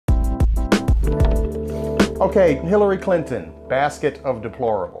Okay, Hillary Clinton, basket of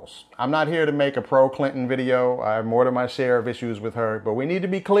deplorables. I'm not here to make a pro-Clinton video. I have more than my share of issues with her, but we need to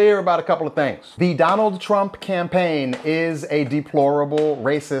be clear about a couple of things. The Donald Trump campaign is a deplorable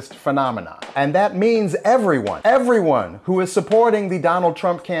racist phenomenon. And that means everyone who is supporting the Donald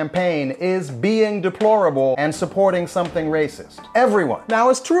Trump campaign is being deplorable and supporting something racist. Everyone. Now,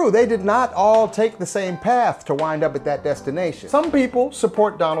 it's true, they did not all take the same path to wind up at that destination. Some people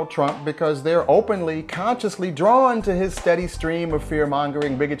support Donald Trump because they're openly, consciously drawn to his steady stream of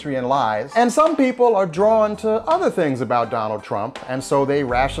fear-mongering, bigotry, and lies. And some people are drawn to other things about Donald Trump, and so they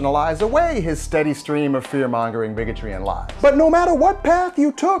rationalize away his steady stream of fear-mongering, bigotry, and lies. But no matter what path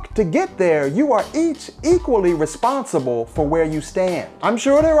you took to get there, you are each equally responsible for where you stand. I'm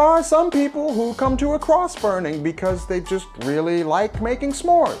sure there are some people who come to a cross burning because they just really like making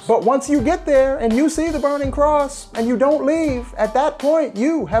s'mores. But once you get there and you see the burning cross and you don't leave, at that point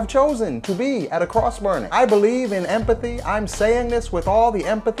you have chosen to be at a cross burning. I believe in empathy. I'm saying this with all the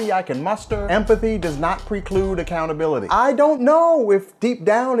empathy I can muster. Empathy does not preclude accountability. I don't know if deep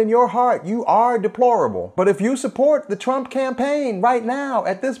down in your heart you are deplorable, but if you support the Trump campaign right now,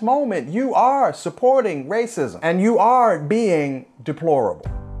 at this moment, you are supporting racism and you are being deplorable.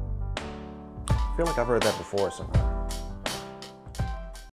 I feel like I've heard that before somewhere.